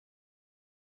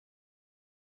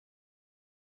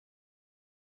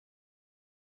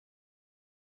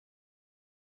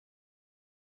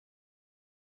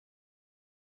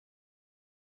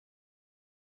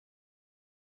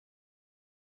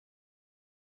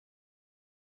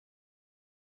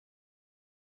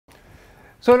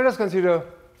So let us consider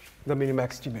the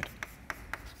minimax estimator.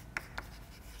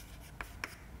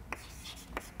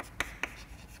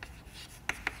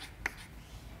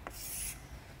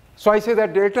 So I say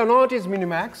that delta naught is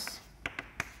minimax.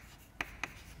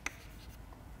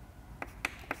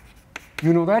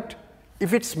 You know that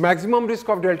if it's maximum risk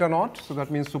of delta naught, so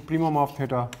that means supremum of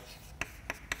theta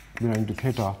belonging to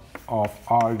theta of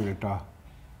r delta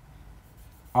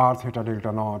r theta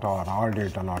delta naught or r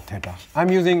delta naught theta. I am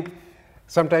using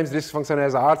sometimes this function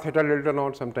as r theta delta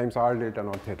naught, sometimes r delta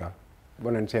naught theta,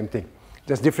 one and same thing,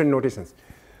 just different notations.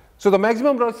 So the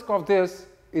maximum risk of this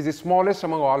is the smallest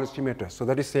among all estimators. So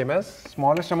that is same as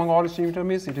smallest among all estimators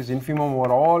means it is infimum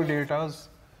over all deltas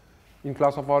in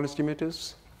class of all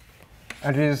estimators,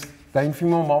 and it is the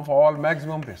infimum of all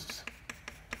maximum risks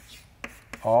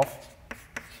of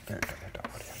delta theta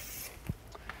over here.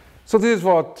 So this is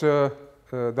what the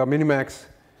minimax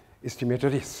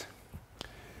estimator is.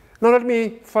 Now let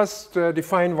me first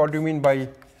define what do you mean by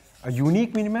a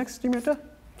unique minimax estimator.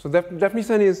 So that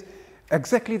definition is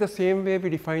exactly the same way we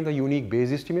define the unique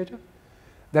Bayes estimator.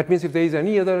 That means if there is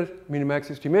any other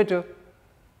minimax estimator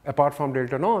apart from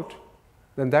delta naught,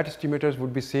 then that estimator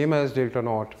would be same as delta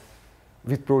naught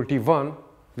with probability 1 with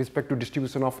respect to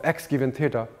distribution of x given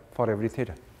theta for every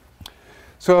theta.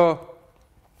 So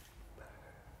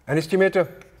an estimator,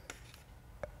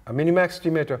 a minimax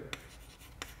estimator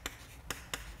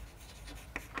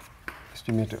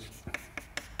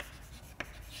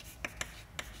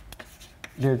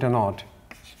delta naught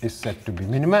is said to be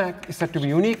minimax, is said to be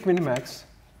unique minimax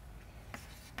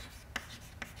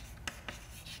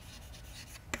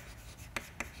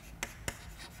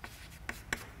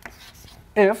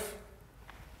if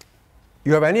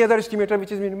you have any other estimator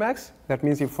which is minimax. That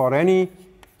means if for any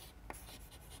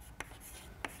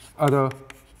other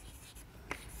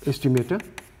estimator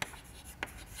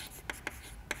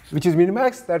which is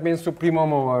minimax, that means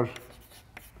supremum over.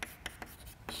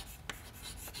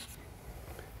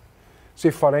 So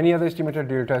if for any other estimator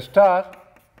delta star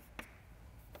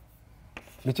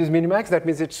which is minimax, that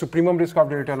means its supremum risk of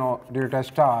delta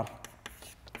star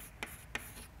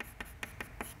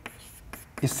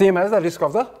is same as the risk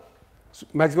of the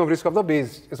maximum risk of the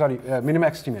Bayes,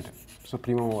 minimax estimator.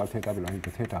 Supremum over theta belonging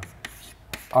to theta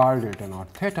r delta naught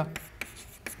theta.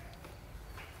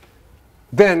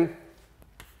 Then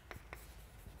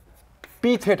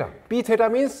p theta. P theta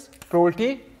means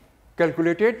probability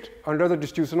calculated under the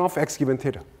distribution of x given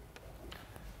theta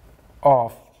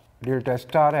of delta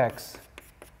star x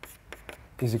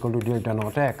is equal to delta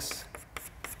naught x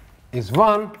is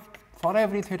 1 for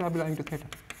every theta belonging to theta.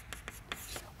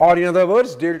 Or in other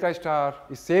words, delta star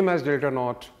is same as delta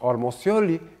naught almost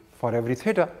surely for every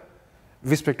theta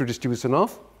with respect to distribution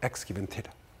of x given theta.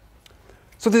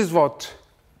 So this is what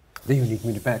the unique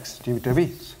minimax estimator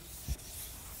is.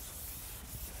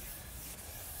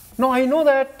 Now I know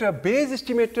that Bayes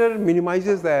estimator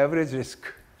minimizes the average risk.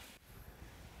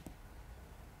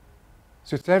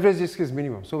 So its average risk is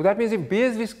minimum. So that means if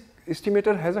Bayes risk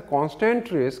estimator has a constant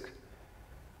risk,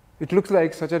 it looks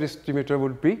like such a estimator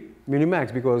would be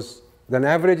minimax because then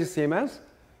average is same as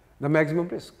the maximum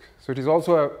risk. So it is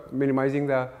also minimizing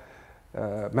the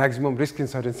maximum risk in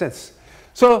certain sense.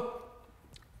 So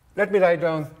let me write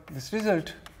down this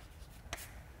result.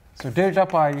 So delta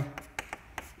pi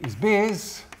is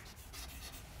Bayes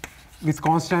with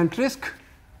constant risk,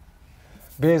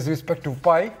 Bayes respect to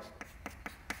pi,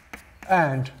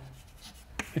 and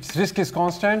its risk is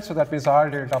constant, so that means r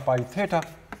delta pi theta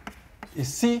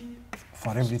is c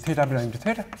for every theta belonging to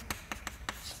theta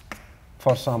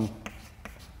for some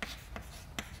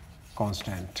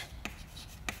constant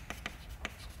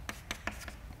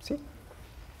c.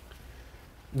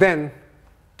 Then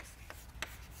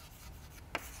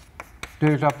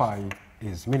delta pi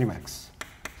is minimax.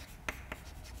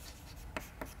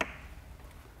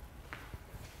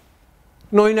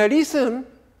 Now in addition,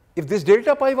 if this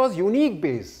delta pi was unique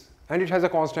Bayes and it has a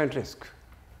constant risk,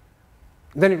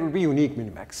 then it would be unique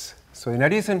minimax. So in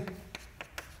addition,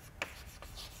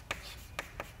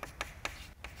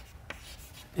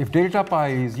 if delta pi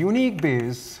is unique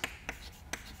Bayes,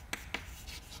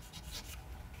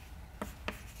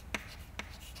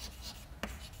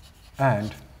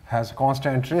 and has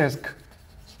constant risk,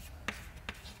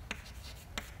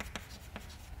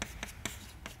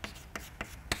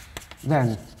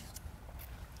 then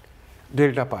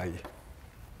delta pi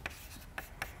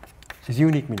is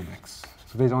unique minimax.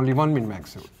 So there is only one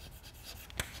minimax rule.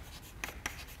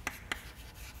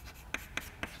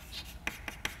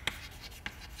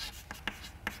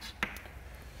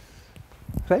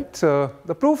 Right? So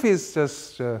the proof is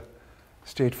just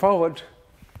straightforward.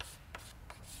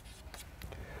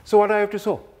 So what I have to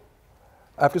show?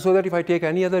 I have to show that if I take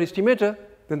any other estimator,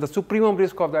 then the supremum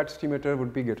risk of that estimator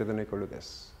would be greater than or equal to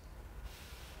this.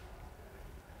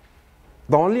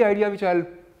 The only idea which I'll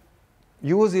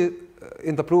use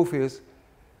in the proof is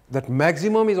that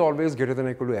maximum is always greater than or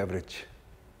equal to average.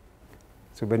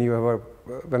 So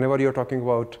whenever you're talking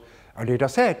about a data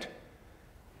set,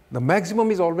 the maximum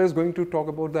is always going to talk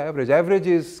about the average. Average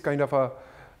is kind of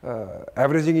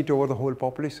averaging it over the whole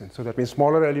population. So that means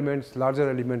smaller elements, larger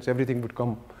elements, everything would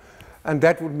come. And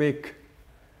that would make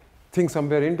things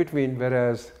somewhere in between,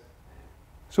 whereas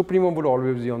supremum would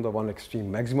always be on the one extreme,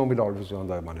 maximum will always be on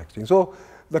the one extreme. So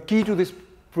the key to this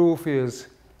proof is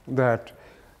that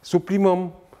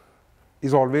supremum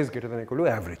is always greater than or equal to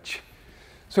average.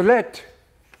 So let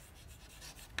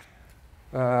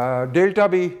delta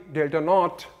be delta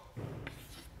naught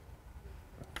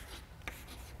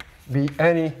be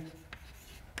any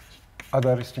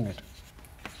other estimator.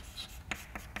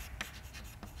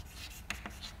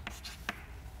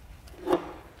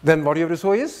 Then what you have to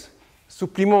show is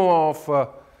supremum of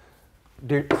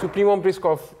supremum risk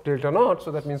of delta naught.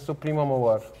 So that means supremum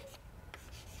over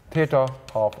theta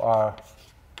of R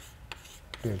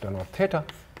delta naught theta.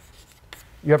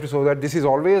 You have to show that this is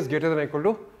always greater than or equal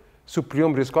to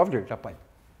supremum risk of delta pi.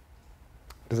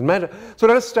 Doesn't matter. So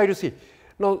let us try to see.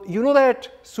 Now you know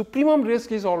that supremum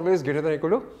risk is always greater than or equal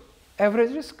to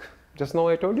average risk. Just now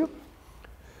I told you.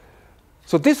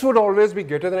 So this would always be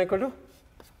greater than or equal to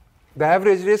the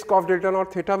average risk of delta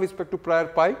naught theta with respect to prior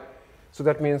pi. So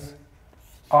that means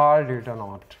R delta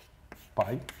naught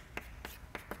pi,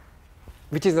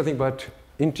 which is nothing but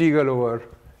integral over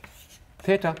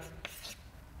theta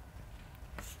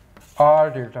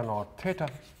R delta naught theta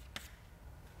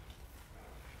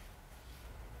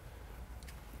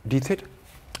d theta.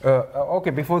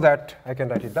 Okay, before that I can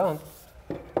write it down.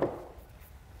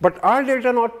 But R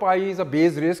delta naught pi is a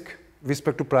base risk with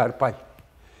respect to prior pi.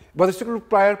 But with respect to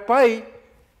prior pi,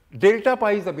 delta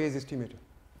pi is the base estimator.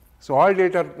 So R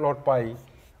delta naught pi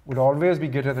would always be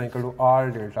greater than or equal to R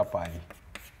delta pi.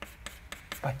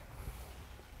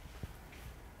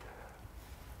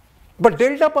 But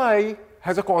delta pi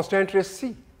has a constant risk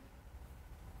c.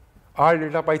 R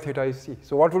delta pi theta is c.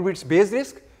 So what would be its base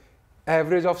risk?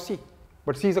 Average of c.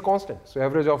 But c is a constant. So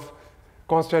average of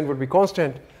constant would be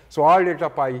constant. So R delta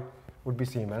pi would be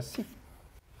same as c.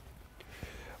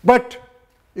 But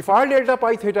if R delta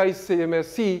pi theta is same as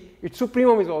c, its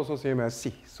supremum is also same as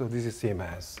c. So this is same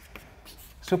as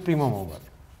supremum over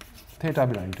theta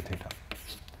belonging to theta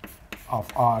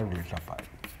of R delta pi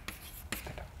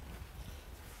theta.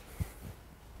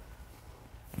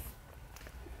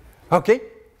 Okay.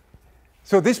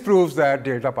 So this proves that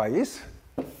delta pi is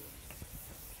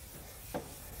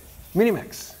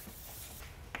minimax.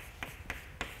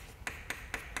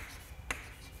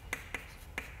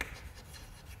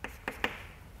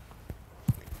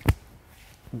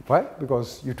 Why?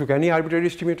 Because you took any arbitrary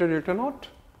estimator delta naught,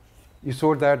 you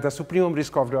showed that the supremum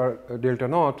risk of the delta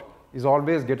naught is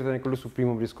always greater than or equal to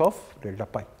supremum risk of delta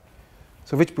pi.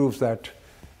 So which proves that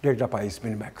delta pi is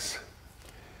minimax.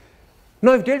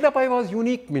 Now if delta pi was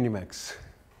unique minimax,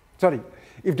 sorry,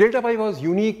 if delta pi was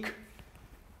unique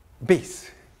base,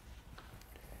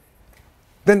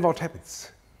 then what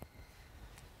happens?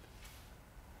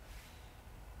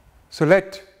 So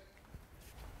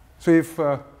if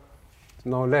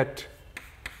now let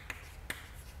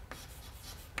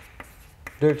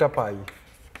delta pi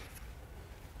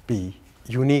be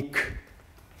unique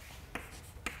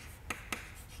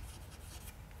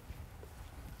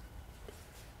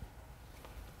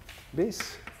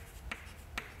base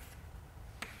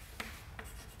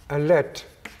and let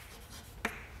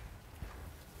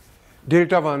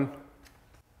delta 1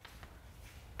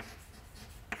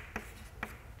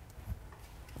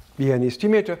 be an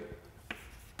estimator.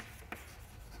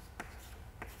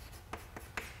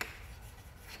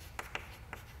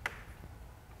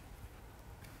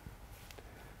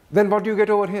 Then what do you get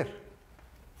over here?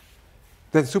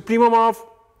 Then supremum of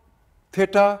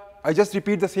theta, I just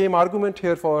repeat the same argument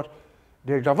here for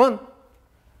delta 1.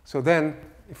 So then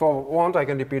if I want, I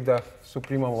can repeat the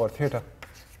supremum over theta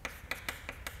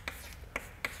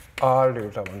R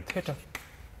delta 1 theta.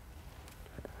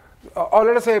 Or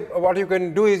let us say what you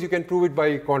can do is you can prove it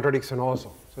by contradiction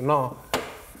also. So now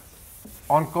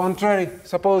on contrary,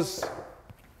 suppose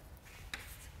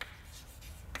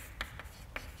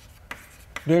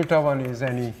delta 1 is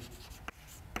any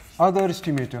other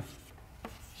estimator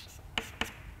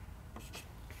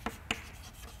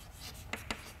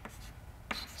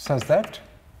such that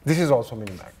this is also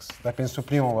minimax. That means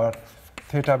supremum over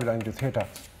theta belonging to theta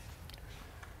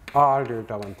R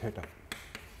delta 1 theta.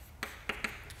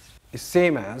 is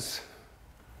same as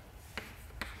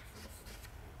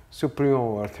supremum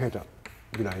over theta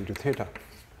belonging to theta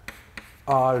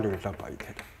r delta pi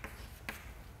theta.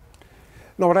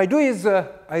 Now what I do is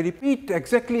I repeat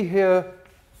exactly here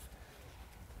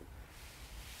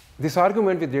this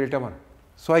argument with delta 1.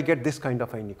 So I get this kind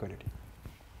of inequality.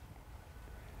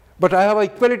 But I have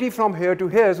equality from here to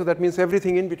here, so that means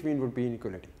everything in between would be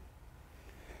inequality.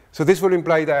 So this would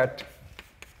imply that,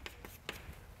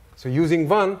 so using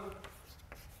 1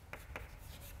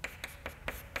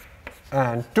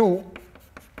 and 2,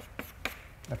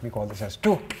 let me call this as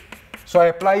 2. So I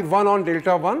apply 1 on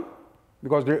delta 1,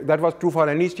 because that was true for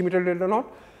any estimated delta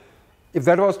naught. If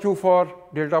that was true for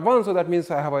delta 1, so that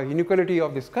means I have an inequality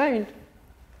of this kind.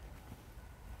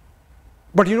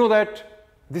 But you know that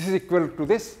this is equal to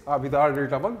this with r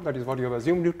delta 1, that is what you have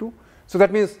assumed it to. So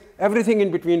that means everything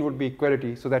in between would be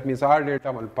equality. So that means r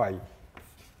delta 1 pi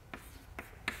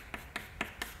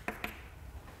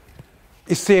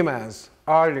is same as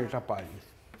r delta pi.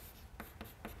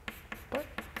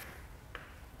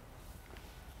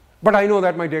 But I know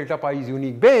that my delta pi is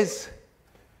unique base.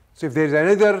 So if there is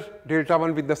another delta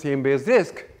 1 with the same base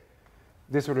disk,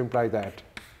 this would imply that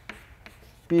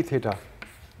p theta,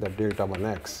 that delta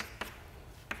 1x,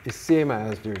 is same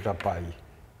as delta pi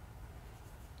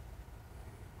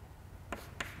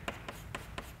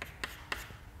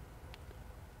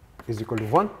is equal to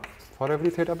 1 for every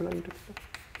theta belonging to theta.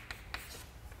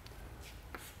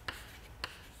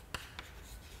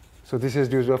 So this is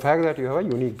due to the fact that you have a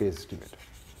unique base estimator.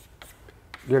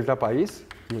 Delta pi is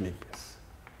unique base.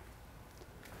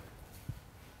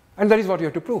 And that is what you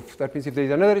have to prove. That means if there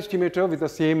is another estimator with the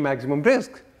same maximum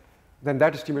risk, then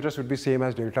that estimator should be same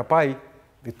as delta pi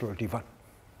with probability 1.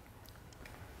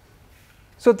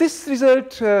 So this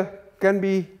result can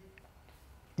be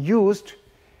used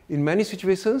in many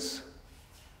situations.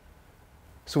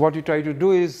 So what you try to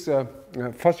do is,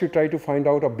 first you try to find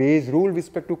out a Bayes rule with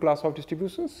respect to class of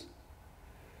distributions.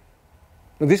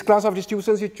 Now this class of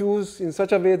distributions you choose in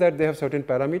such a way that they have certain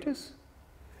parameters.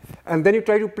 And then you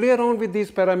try to play around with these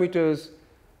parameters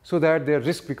so that their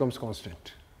risk becomes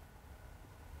constant.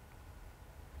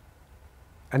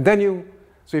 And then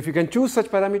so if you can choose such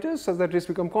parameters such that risk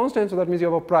becomes constant, so that means you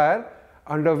have a prior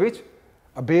under which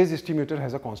a Bayes estimator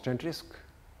has a constant risk.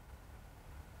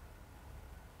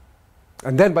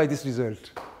 And then by this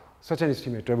result, such an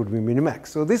estimator would be minimax.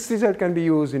 So this result can be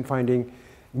used in finding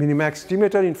minimax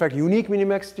estimator, in fact unique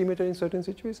minimax estimator in certain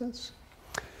situations.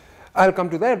 I'll come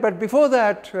to that, but before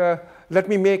that, let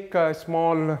me make a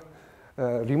small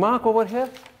remark over here.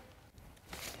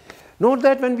 Note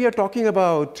that when we are talking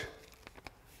about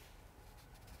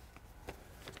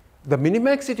the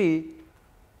minimaxity,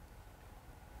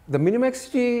 in the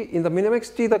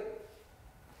minimaxity, the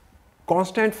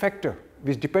constant factor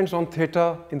which depends on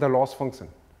theta in the loss function,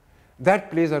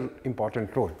 that plays an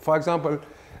important role. For example,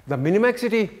 the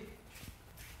minimaxity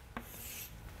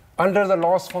under the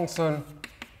loss function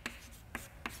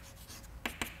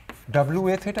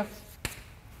WA theta,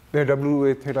 where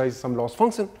WA theta is some loss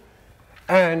function,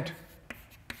 and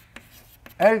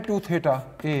L2 theta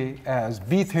A as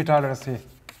B theta, let us say,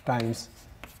 times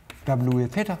WA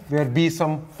theta, where B is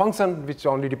some function which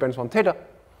only depends on theta.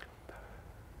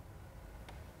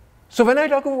 So when I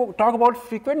talk about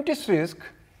frequentist risk,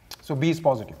 so B is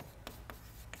positive.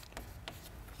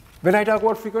 When I talk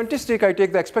about frequentistic, I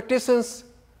take the expectations,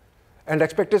 and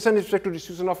expectation is respect to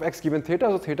distribution of x given theta,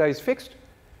 so theta is fixed.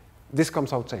 This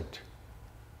comes outside.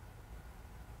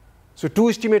 So two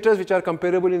estimators which are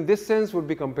comparable in this sense would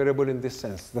be comparable in this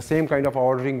sense. The same kind of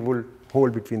ordering will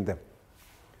hold between them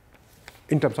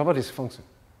in terms of a risk function.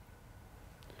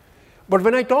 But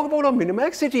when I talk about a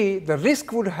minimaxity, the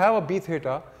risk would have a B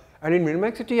theta, and in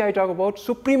minimaxity I talk about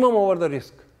supremum over the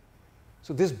risk.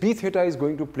 So this B theta is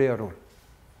going to play a role.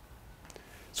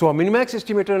 So a minimax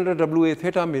estimator under WA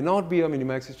theta may not be a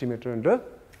minimax estimator under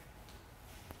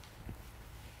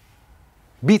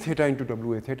B theta into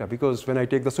WA theta, because when I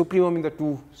take the supremum in the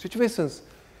two situations,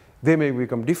 they may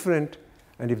become different,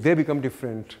 and if they become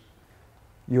different,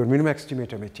 your minimax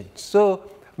estimator may change.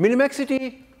 So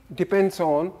minimaxity depends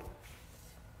on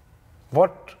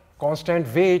what constant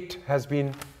weight has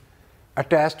been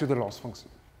attached to the loss function.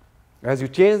 As you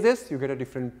change this, you get a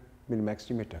different minimax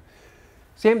estimator.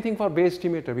 Same thing for Bayes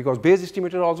estimator, because Bayes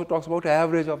estimator also talks about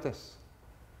average of this.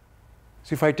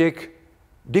 So if I take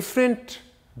different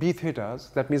B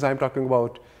thetas, that means I'm talking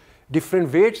about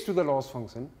different weights to the loss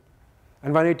function,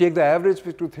 and when I take the average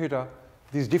to theta,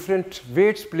 these different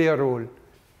weights play a role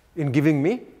in giving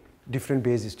me different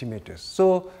Bayes estimators.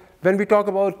 So when we talk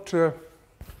about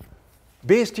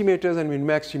Bayes estimators and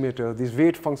minimax estimator, this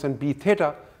weight function B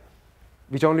theta,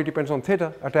 which only depends on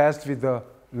theta, attached with the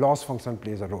loss function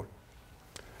plays a role.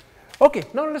 Okay,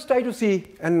 now let's try to see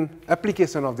an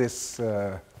application of this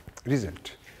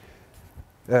result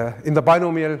in the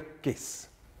binomial case.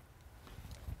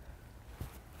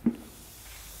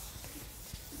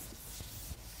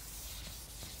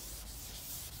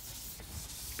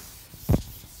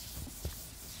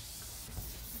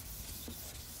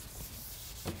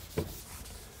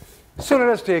 So let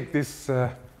us take this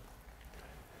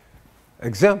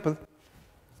example.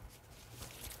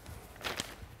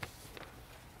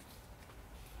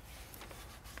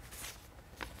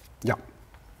 Yeah.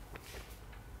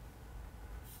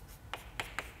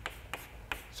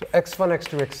 So x1,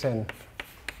 x2, xn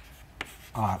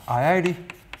are IID.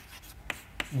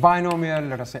 Binomial,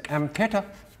 let us say m theta.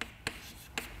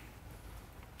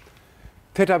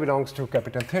 Theta belongs to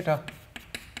capital theta,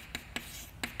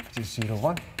 which is 0,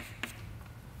 1.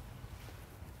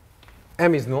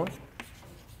 M is known,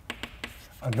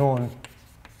 a known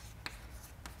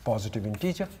positive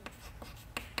integer.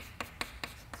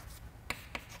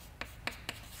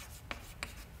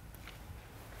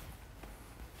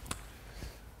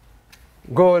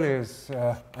 Goal is,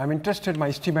 I'm interested, my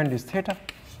estimand is theta.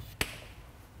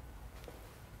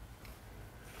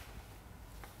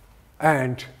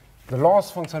 And the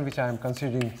loss function which I am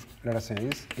considering, let us say,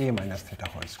 is a minus theta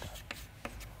whole square.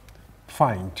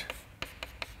 Find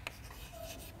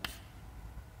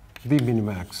the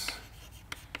minimax.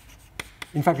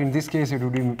 In fact, in this case, it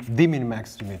would be the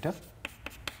minimax estimator,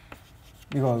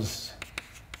 because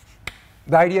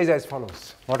the idea is as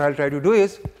follows. What I'll try to do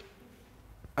is,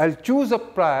 I'll choose a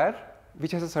prior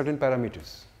which has a certain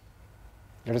parameters,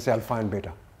 let us say alpha and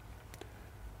beta.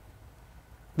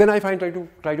 Then I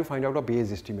try to find out a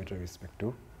Bayes estimator with respect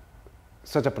to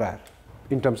such a prior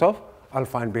in terms of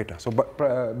alpha and beta. So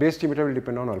Bayes estimator will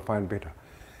depend on alpha and beta.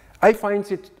 I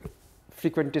find it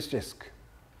frequentist risk.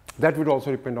 That would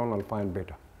also depend on alpha and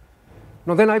beta.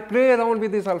 Now then I play around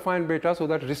with this alpha and beta so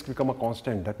that risk become a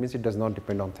constant. That means it does not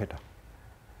depend on theta.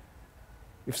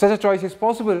 If such a choice is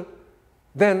possible,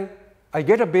 then I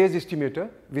get a Bayes estimator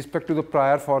with respect to the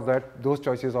prior for those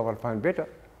choices of alpha and beta,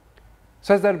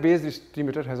 such that Bayes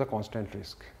estimator has a constant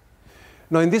risk.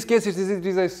 Now in this case, it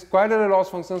is a square error loss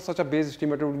function. Such a Bayes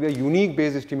estimator would be a unique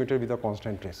Bayes estimator with a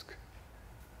constant risk.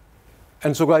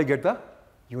 And so I get the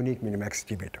unique minimax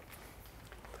estimator.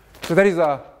 So that is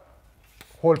a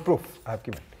whole proof I have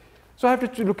given. So I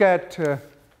have to look at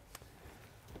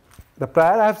the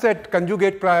prior. I have said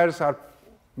conjugate priors are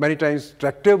many times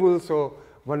tractable, so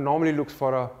one normally looks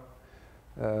for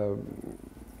a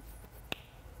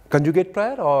conjugate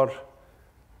prior, or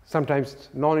sometimes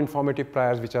non-informative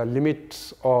priors which are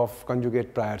limits of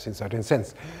conjugate priors in certain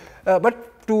sense.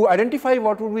 But to identify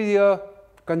what would be a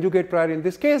conjugate prior in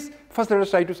this case, first let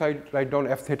us try to write down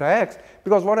f theta x,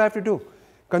 because what I have to do,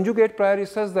 conjugate prior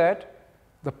is such that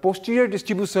the posterior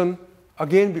distribution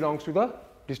again belongs to the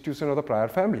distribution of the prior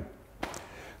family.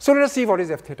 So let us see what is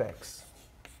f theta x,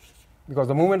 because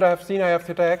the moment I have seen I have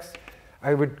theta x,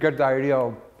 I would get the idea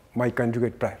of my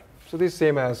conjugate prior. So this is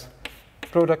same as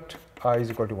product I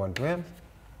is equal to 1 to m.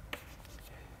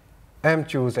 M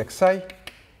choose xi,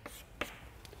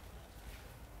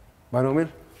 binomial,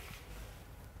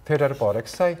 theta to power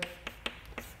xi,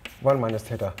 1 minus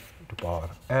theta to power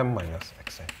m minus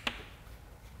xi.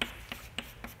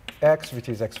 X, which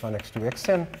is x1, x2,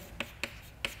 xn,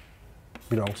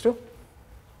 belongs to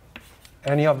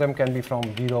any of them, can be from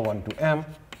 0, 1 to m.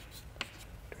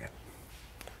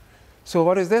 So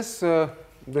what is this?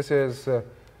 This is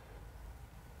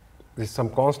some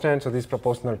constant, so this is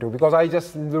proportional to, because I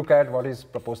just look at what is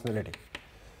proportionality.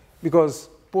 Because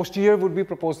posterior would be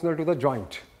proportional to the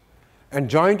joint, and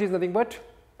joint is nothing but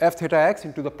f theta x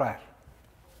into the prior.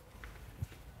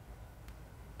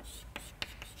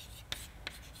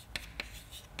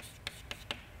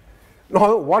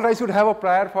 Now, what I should have a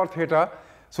prior for theta,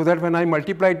 so that when I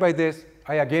multiply it by this,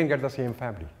 I again get the same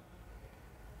family.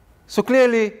 So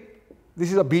clearly, this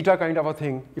is a beta kind of a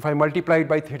thing. If I multiply it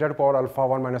by theta to power alpha,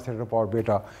 1 minus theta to power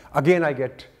beta, again I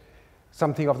get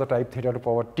something of the type theta to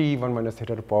power t, 1 minus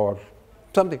theta to power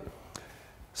something.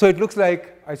 So it looks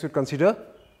like I should consider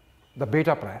the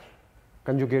beta prior,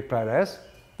 conjugate prior, as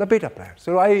the beta prior.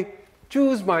 So I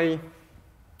choose my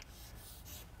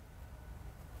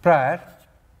prior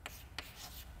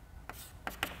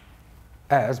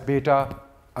as beta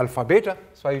alpha beta.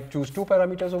 So I choose two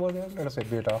parameters over there. Let us say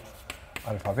beta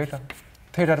alpha beta,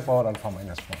 theta to power alpha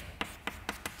minus 1,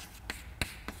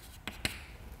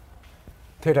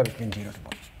 theta between 0 to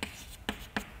 1.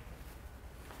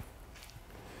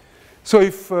 So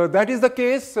if that is the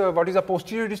case, what is the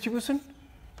posterior distribution?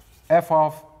 F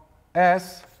of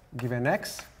s given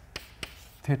x,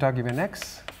 theta given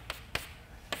x,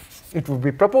 it would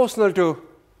be proportional to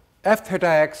f theta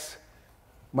x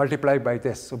multiplied by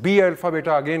this. So b alpha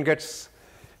beta again gets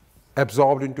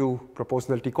absorbed into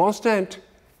proportionality constant.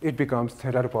 It becomes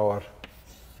theta to the power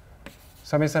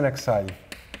summation xi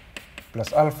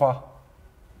plus alpha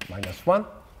minus 1,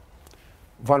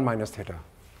 1 minus theta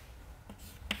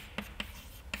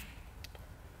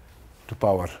to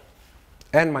power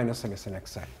n minus summation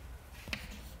xi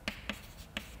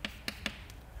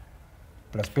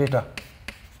plus beta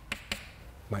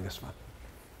minus 1.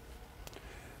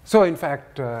 So in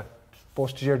fact,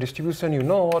 posterior distribution, you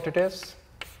know what it is,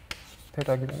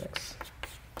 theta given x.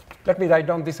 Let me write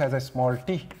down this as a small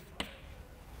t,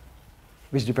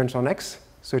 which depends on x.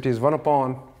 So it is 1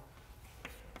 upon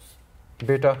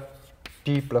beta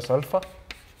t plus alpha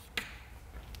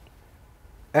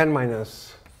n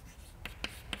minus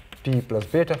t plus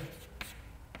beta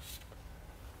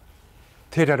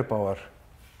theta to power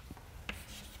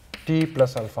t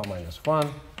plus alpha minus 1,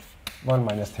 1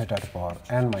 minus theta to power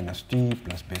n minus t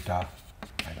plus beta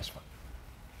minus 1.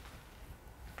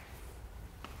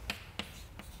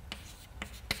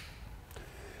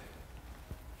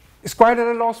 Squared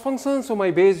error loss function, so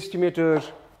my Bayes estimator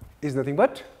is nothing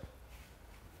but.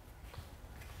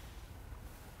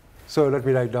 So let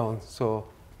me write down. So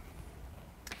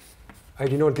I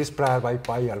denote this prior by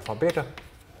pi alpha beta.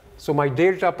 So my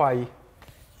delta pi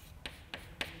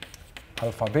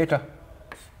alpha beta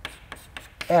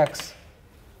x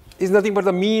is nothing but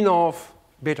the mean of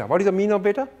beta. What is the mean of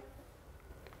beta?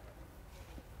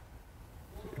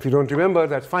 If you don't remember,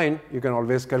 that's fine. You can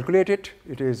always calculate it.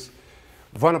 It is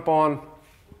 1 upon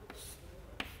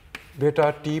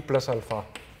beta t plus alpha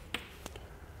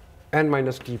n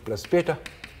minus t plus beta.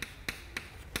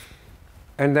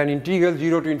 And then integral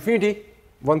 0 to infinity,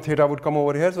 1 theta would come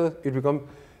over here. So it becomes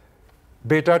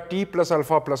beta t plus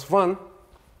alpha plus 1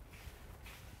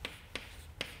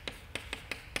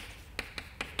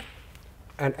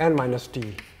 and n minus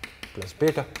t plus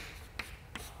beta.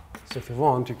 So if you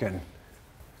want, you can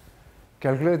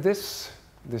calculate this.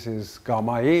 This is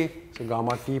gamma a, so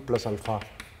gamma t plus alpha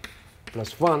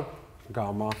plus 1,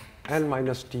 gamma n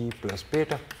minus t plus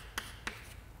beta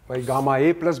by gamma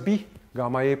a plus b.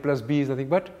 Gamma a plus b is nothing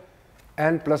but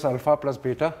n plus alpha plus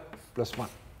beta plus 1.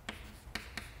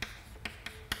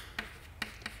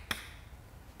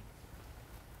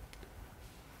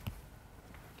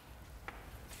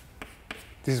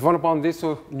 This is 1 upon this,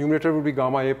 so numerator will be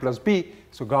gamma a plus b,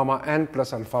 so gamma n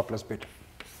plus alpha plus beta.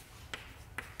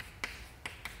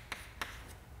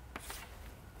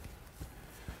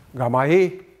 Gamma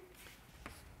a,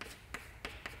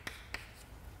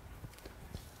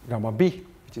 gamma b,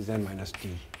 which is n minus t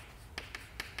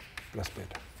plus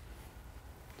beta.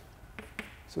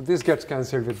 So this gets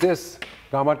cancelled with this,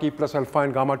 gamma t plus alpha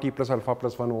and gamma t plus alpha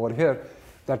plus 1 over here.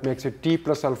 That makes it t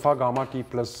plus alpha, gamma t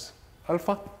plus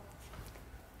alpha.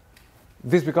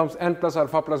 This becomes n plus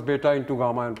alpha plus beta into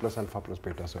gamma n plus alpha plus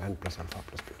beta, so n plus alpha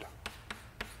plus beta.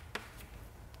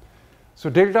 So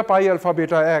delta pi alpha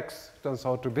beta x turns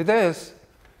out to be this.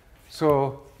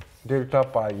 So delta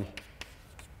pi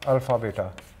alpha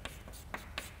beta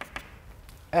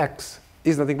x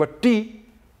is nothing but t.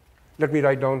 Let me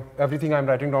write down everything I'm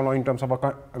writing down in terms of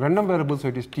a random variable. So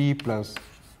it is t plus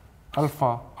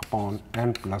alpha upon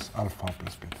n plus alpha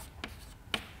plus beta,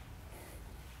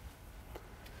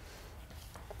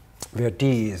 where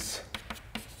t is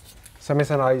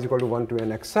summation I is equal to 1 to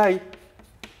n xi.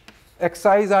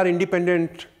 Xi's are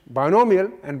independent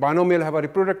binomial, and binomial have a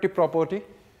reproductive property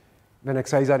when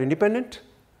xi's are independent.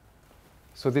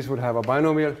 So this would have a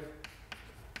binomial.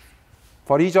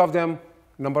 For each of them,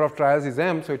 number of trials is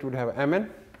m, so it would have mn.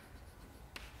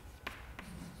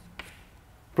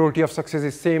 Probability of success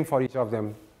is same for each of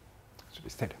them, so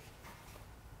it's theta.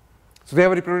 So they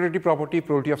have a reproductive property,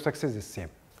 probability of success is same.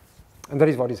 And that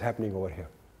is what is happening over here.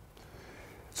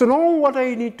 So now what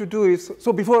I need to do is,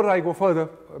 so before I go further,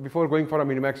 before going for a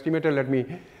minimax estimator, let me,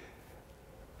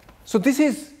 so this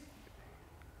is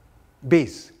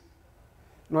Bayes.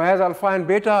 Now as alpha and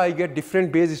beta, I get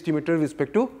different Bayes estimators with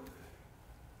respect to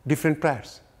different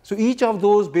priors. So each of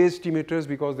those Bayes estimators,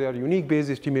 because they are unique Bayes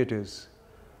estimators,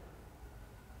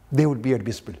 they would be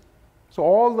admissible. So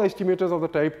all the estimators of the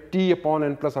type t upon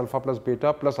n plus alpha plus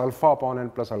beta plus alpha upon n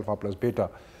plus alpha plus beta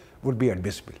would be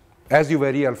admissible. As you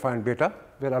vary alpha and beta,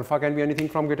 where alpha can be anything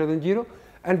from greater than 0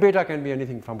 and beta can be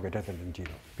anything from greater than 0.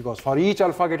 Because for each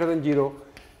alpha greater than 0,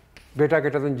 beta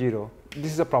greater than 0,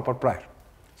 this is a proper prior.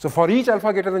 So for each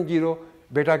alpha greater than 0,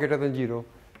 beta greater than 0,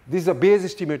 this is a Bayes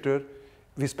estimator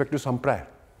with respect to some prior.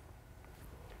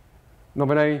 Now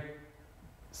when I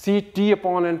C t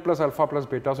upon n plus alpha plus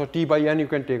beta. So t by n you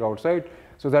can take outside.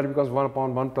 So that becomes 1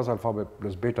 upon 1 plus alpha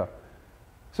plus beta.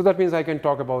 So that means I can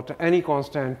talk about any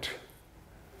constant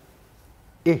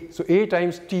a. So a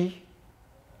times t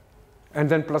and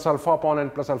then plus alpha upon n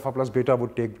plus alpha plus beta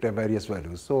would take the various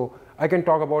values. So I can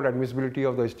talk about admissibility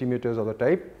of the estimators of the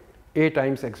type a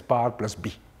times x bar plus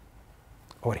b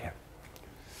over here.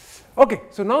 Okay,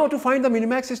 so now to find the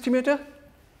minimax estimator,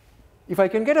 if I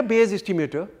can get a Bayes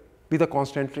estimator with a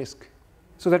constant risk.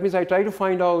 So that means I try to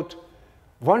find out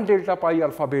 1 delta pi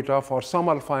alpha beta for some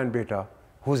alpha and beta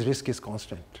whose risk is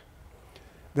constant.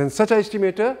 Then such an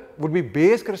estimator would be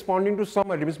Bayes corresponding to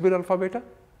some admissible alpha beta.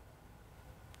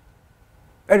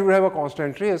 And it would have a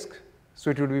constant risk,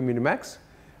 so it would be minimax.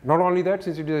 Not only that,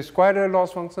 since it is a square error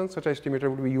loss function, such an estimator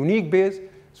would be unique Bayes,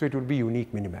 so it would be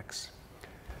unique minimax.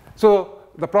 So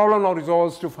the problem now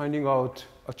resolves to finding out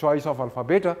a choice of alpha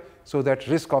beta, so that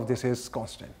risk of this is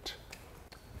constant.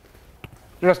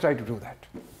 Let us try to do that.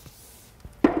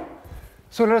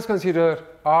 So let us consider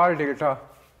R delta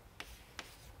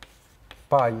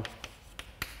pi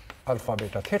alpha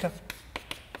beta theta,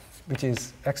 which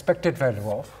is expected value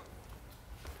of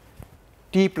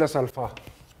t plus alpha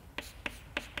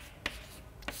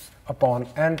upon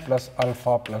n plus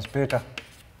alpha plus beta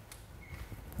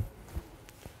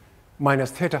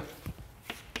minus theta.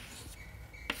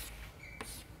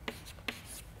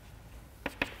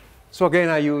 So again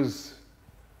I use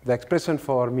the expression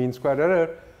for mean square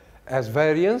error as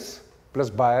variance plus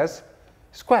bias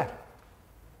square.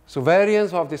 So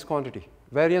variance of this quantity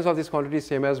is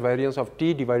same as variance of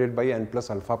t divided by n plus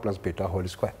alpha plus beta whole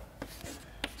square.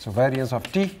 So variance of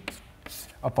t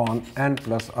upon n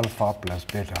plus alpha plus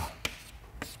beta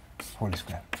whole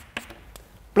square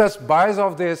plus bias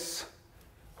of this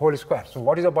whole square. So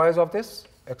what is the bias of this?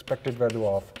 Expected value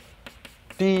of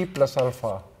t plus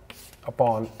alpha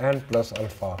upon n plus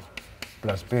alpha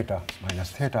plus beta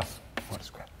minus theta whole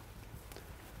square.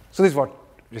 So this is what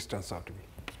this turns out to be.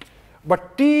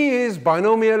 But t is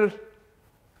binomial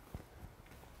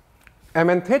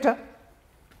mn theta.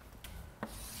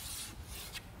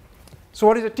 So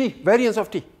what is the t? Variance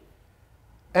of t,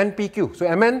 npq. So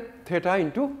mn theta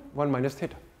into 1 minus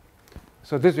theta.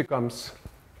 So this becomes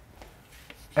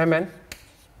mn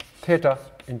theta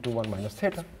into 1 minus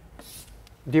theta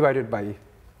divided by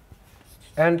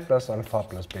n plus alpha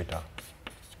plus beta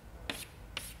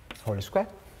whole square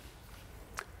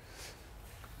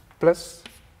plus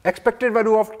expected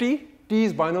value of t. T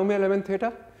is binomial mn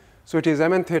theta. So it is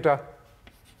mn theta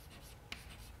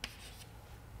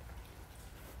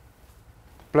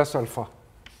plus alpha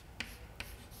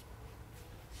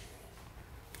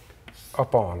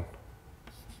upon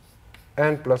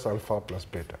n plus alpha plus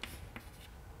beta.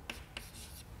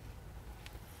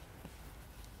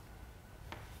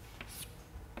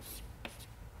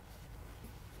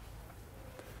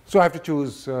 So I have to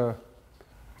choose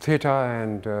theta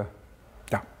and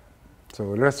yeah. So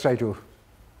let's try to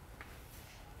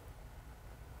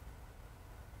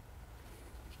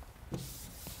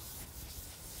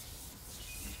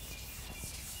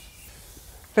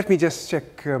let me just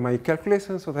check my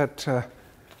calculation so that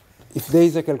if there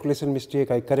is a calculation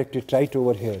mistake, I correct it right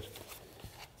over here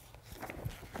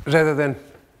rather than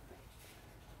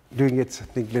doing it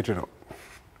something later on.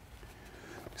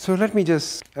 So let me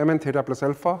just mn theta plus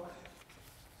alpha.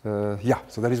 Yeah,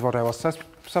 so that is what I was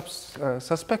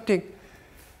suspecting.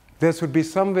 There should be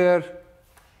somewhere,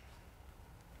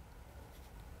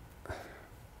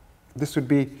 this should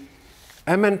be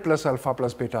mn plus alpha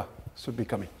plus beta should be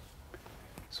coming.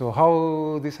 So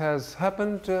how this has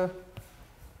happened,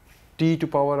 t to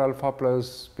power alpha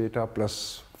plus beta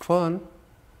plus 1.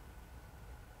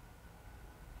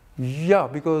 Yeah,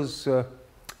 because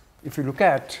if you look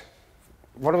at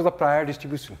what was the prior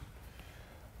distribution?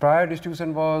 Prior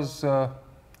distribution was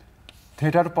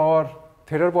theta to power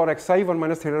xi 1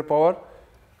 minus theta to power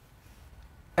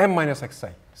m minus xi.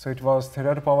 So it was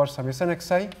theta to power summation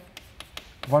xi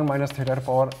 1 minus theta to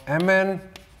power mn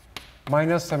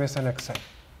minus summation xi.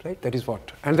 Right, that is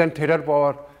what. And then theta to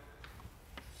power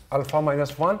alpha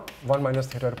minus 1, 1 minus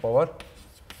theta to power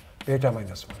beta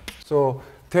minus 1. So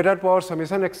theta to power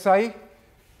summation xi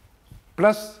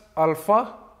plus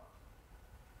alpha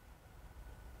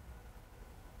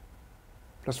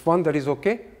plus 1, that is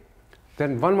okay.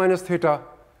 Then 1 minus theta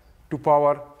to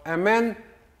power mn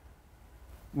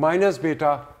minus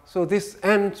beta. So this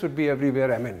n should be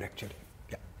everywhere mn actually.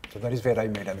 Yeah. So that is where I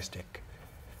made a mistake.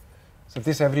 So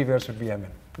this everywhere should be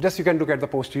mn. Just you can look at the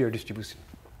posterior distribution.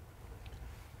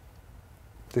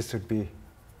 This should be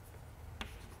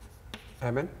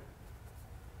mn.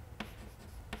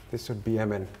 This should be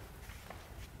mn.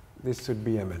 This should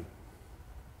be mn.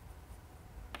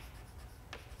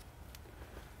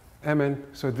 Mn,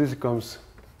 so this becomes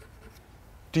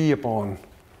T upon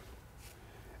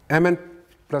Mn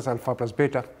plus alpha plus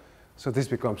beta. So this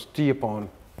becomes T upon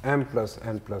M plus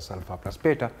N plus alpha plus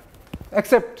beta,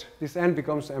 except this N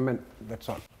becomes Mn, that's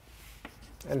all.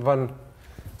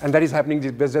 And that is happening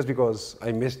just because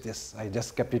I missed this. I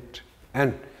just kept it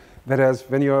N. Whereas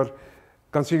when you are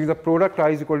considering the product I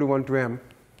is equal to 1 to M,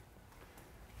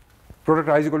 product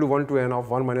I is equal to 1 to N of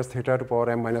 1 minus theta to power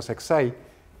M minus xi,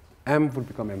 M would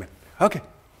become Mn. Okay.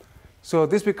 So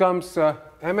this becomes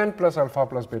Mn plus alpha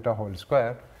plus beta whole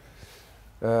square,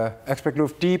 expected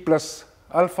of T plus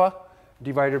alpha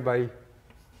divided by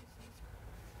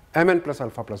Mn plus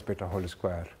alpha plus beta whole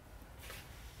square.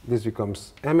 This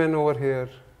becomes Mn over here.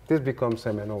 This becomes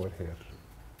Mn over here.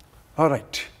 All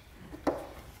right.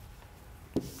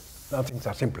 Now things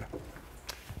are simpler.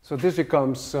 So this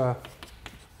becomes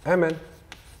Mn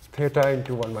theta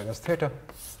into 1 minus theta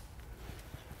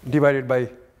divided by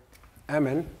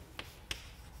Mn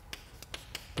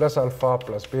plus alpha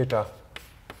plus beta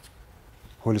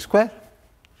whole square.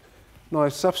 Now I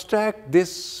subtract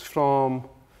this from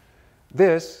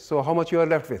this, so how much you are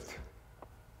left with?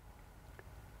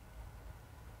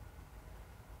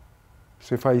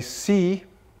 So if I see,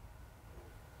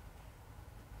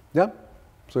 yeah,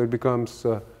 so it becomes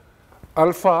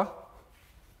alpha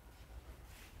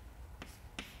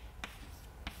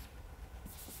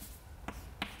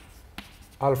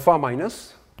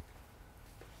minus,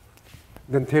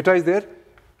 then theta is there,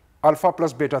 alpha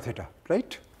plus beta theta,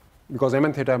 right? Because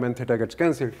Mn theta gets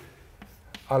cancelled,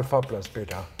 alpha plus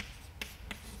beta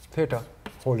theta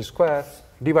whole square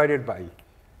divided by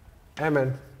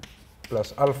Mn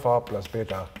plus alpha plus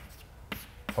beta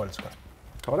whole square.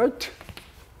 All right?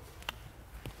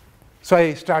 So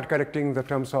I start correcting the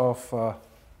terms of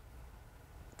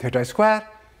theta square.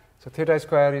 So theta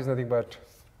square is nothing but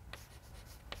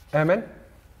Mn.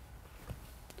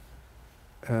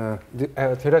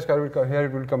 Theta square will come here,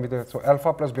 it will come with so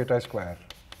alpha plus beta square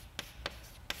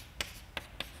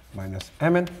minus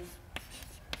Mn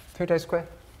theta square.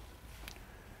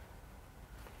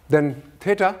 Then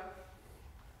theta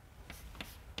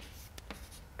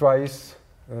twice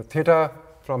theta,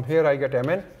 from here I get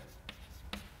Mn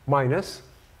minus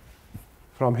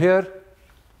from here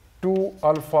 2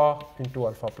 alpha into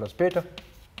alpha plus beta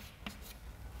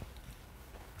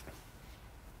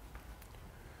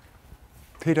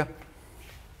theta,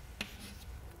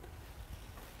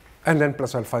 and then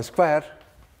plus alpha square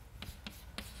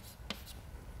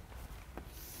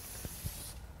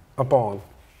upon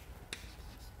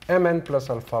Mn plus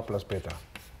alpha plus beta.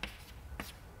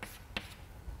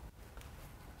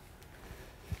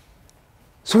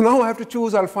 So now I have to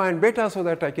choose alpha and beta so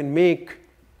that I can make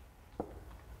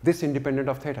this independent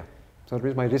of theta. So that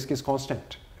means my risk is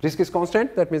constant. Risk is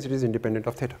constant, that means it is independent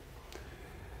of theta.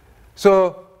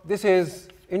 So this is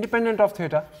independent of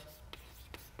theta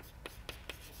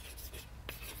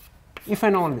if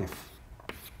and only if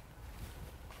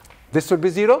this should be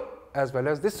 0 as well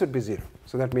as this should be 0.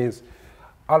 So that means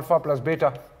alpha plus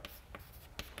beta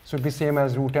should be same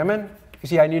as root Mn. You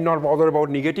see, I need not bother about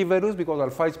negative values because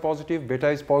alpha is positive, beta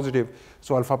is positive,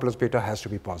 so alpha plus beta has to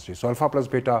be positive. So alpha plus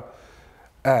beta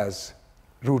as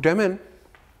root Mn,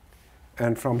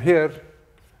 and from here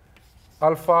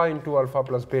alpha into alpha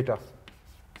plus beta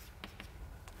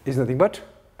is nothing but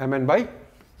Mn by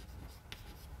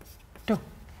 2.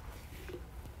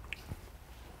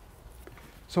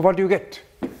 So what do you get?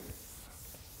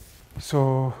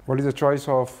 So what is the choice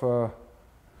of,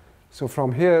 so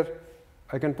from here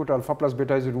I can put alpha plus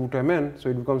beta is root Mn, so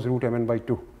it becomes root Mn by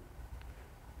 2.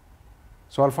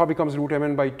 So alpha becomes root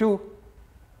Mn by 2.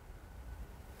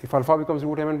 If alpha becomes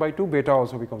root Mn by 2, beta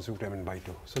also becomes root Mn by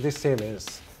 2. So this same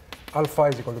is alpha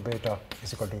is equal to beta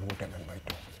is equal to root Mn by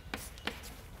 2.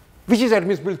 Which is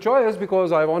admissible choice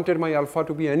because I wanted my alpha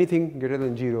to be anything greater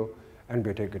than 0 and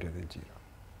beta greater than 0.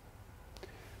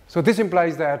 So this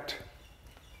implies that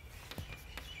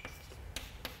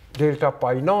delta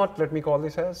pi naught, let me call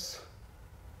this as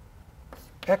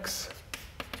x,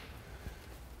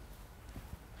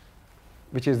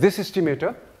 which is this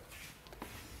estimator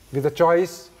with the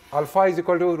choice alpha is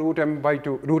equal to root Mn by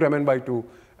 2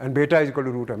 and beta is equal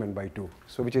to root Mn by 2.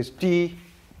 So which is T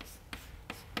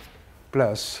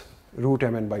plus root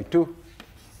Mn by 2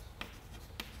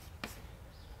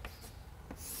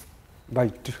 by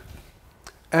 2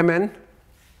 Mn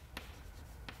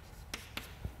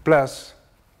plus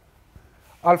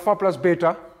alpha plus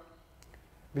beta,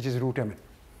 which is root Mn,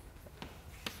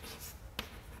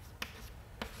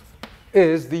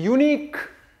 is the unique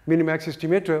minimax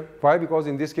estimator. Why? Because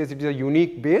in this case it is a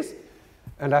unique base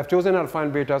and I have chosen alpha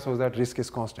and beta so that risk is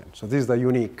constant. So this is the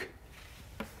unique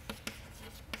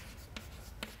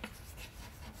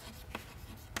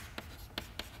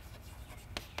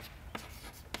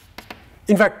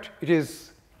In fact, it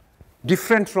is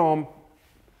different from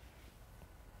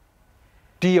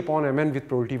T upon Mn with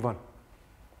probability 1.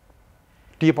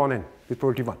 T upon n with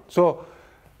probability 1. So,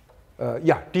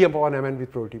 yeah, T upon Mn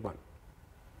with probability 1.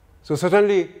 So,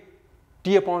 certainly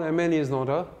T upon Mn is not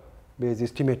a Bayes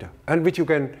estimator, and which you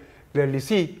can clearly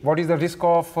see. What is the risk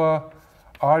of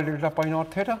R delta pi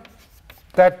naught theta?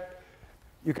 That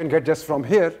you can get just from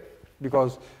here,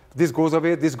 because this goes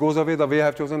away, the way I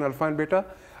have chosen alpha and beta.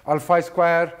 Alpha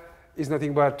square is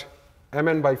nothing but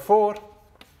Mn by 4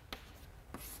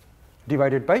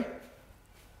 divided by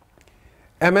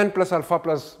Mn plus alpha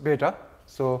plus beta.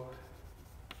 So,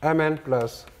 Mn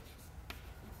plus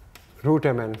root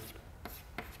Mn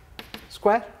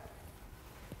square.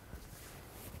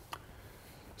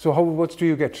 So, how much do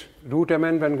you get? Root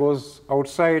Mn when goes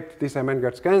outside, this Mn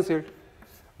gets cancelled.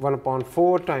 1 upon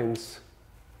 4 times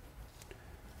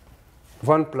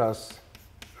 1 plus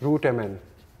root Mn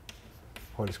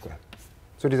whole square.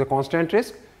 So, it is a constant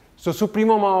risk. So,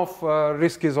 supremum of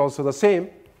risk is also the same.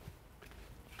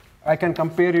 I can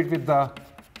compare it with the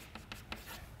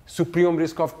supremum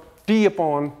risk of T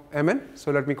upon Mn.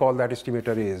 So, let me call that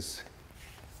estimator is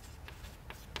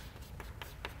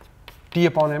T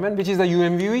upon Mn, which is the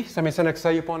UMVE, summation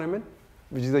xi upon Mn,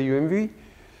 which is the UMVE.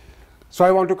 So,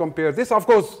 I want to compare this. Of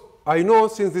course, I know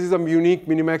since this is a unique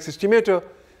minimax estimator,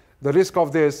 the risk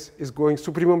of this is going,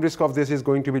 supremum risk of this is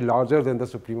going to be larger than the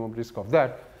supremum risk of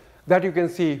that. That you can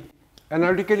see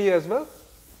analytically as well.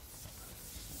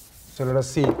 So, let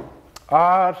us see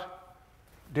R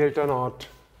delta naught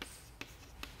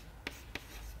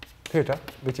theta,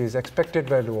 which is expected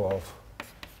value of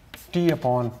T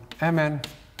upon Mn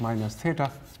minus theta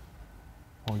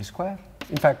whole square.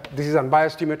 In fact, this is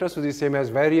unbiased estimator, so this is same as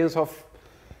variance of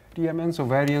Tmn. So,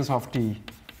 variance of T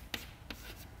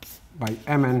by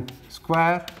Mn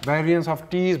square. Variance of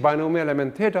T is binomial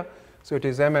Mn theta. So, it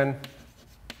is Mn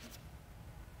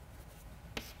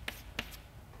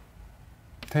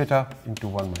theta into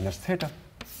 1 minus theta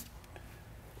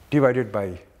divided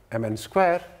by Mn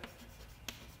square,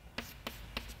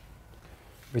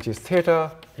 which is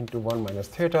theta into 1 minus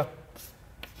theta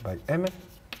by Mn.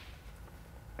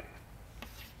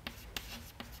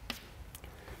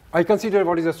 I consider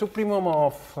what is the supremum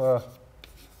of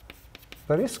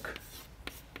the risk.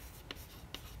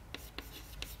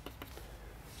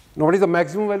 Now, what is the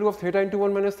maximum value of theta into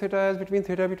 1 minus theta as between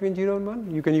 0 and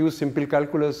 1? You can use simple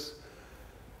calculus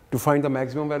to find the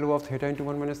maximum value of theta into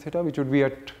 1 minus theta, which would be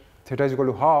at theta is equal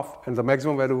to half, and the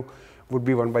maximum value would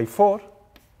be 1 by 4.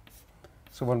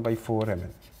 So, 1 by 4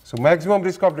 Mn. So, maximum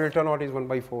risk of delta naught is 1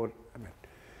 by 4 Mn.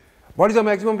 What is the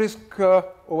maximum risk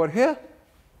over here?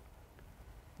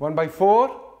 1 by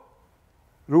 4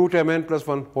 root Mn plus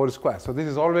 1 whole square. So, this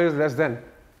is always less than,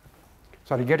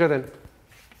 sorry, greater than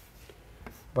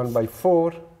 1 by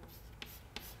 4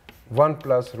 1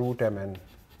 plus root Mn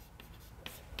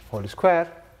whole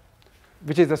square,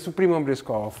 which is the supremum risk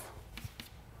of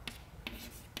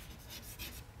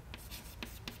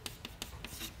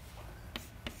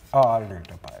R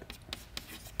delta pi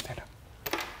theta.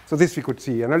 So, this we could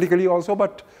see analytically also,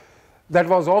 but that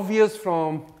was obvious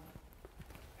from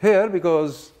here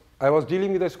because I was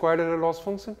dealing with a squared error loss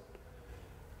function.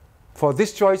 For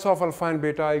this choice of alpha and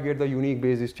beta, I get the unique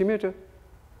Bayes estimator.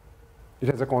 It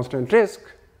has a constant risk.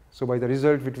 So, by the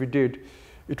result which we did,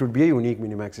 it would be a unique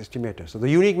minimax estimator. So, the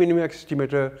unique minimax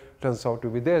estimator turns out to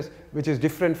be this, which is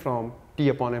different from T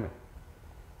upon Mn.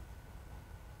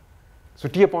 So,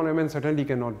 T upon Mn certainly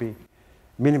cannot be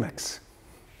minimax.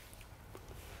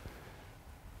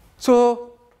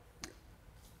 So,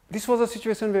 this was a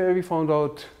situation where we found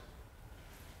out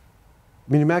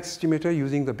minimax estimator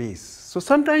using the Bayes. So,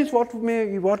 sometimes what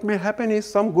may happen is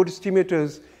some good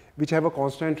estimators which have a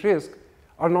constant risk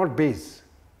are not Bayes,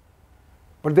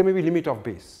 but they may be limit of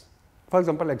Bayes. For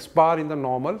example, x bar in the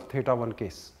normal theta 1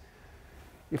 case.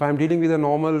 If I am dealing with a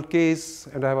normal case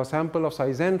and I have a sample of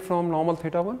size n from normal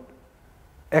theta 1,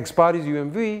 x bar is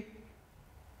UMV,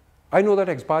 I know that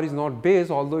x bar is not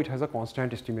Bayes, although it has a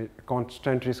constant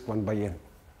risk 1 by n.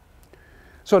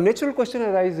 So, a natural question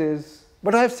arises,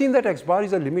 but I have seen that x bar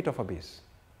is a limit of a Bayes.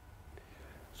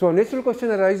 So, a natural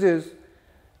question arises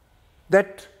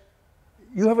that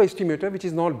you have an estimator which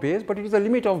is not Bayes, but it is a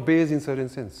limit of Bayes in certain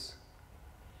sense,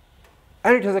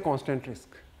 and it has a constant risk.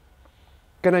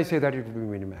 Can I say that it will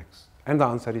be minimax? And the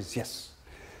answer is yes.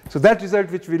 So, that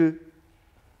result which we will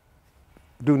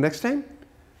do next time,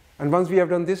 and once we have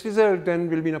done this result, then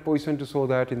we will be in a position to show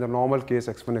that in the normal case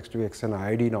x1, x2, xn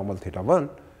ID normal theta 1,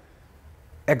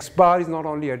 x bar is not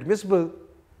only admissible,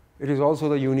 it is also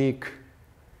the unique,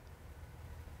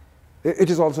 it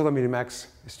is also the minimax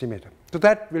estimator. So,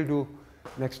 that we will do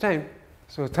next time.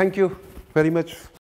 So thank you very much.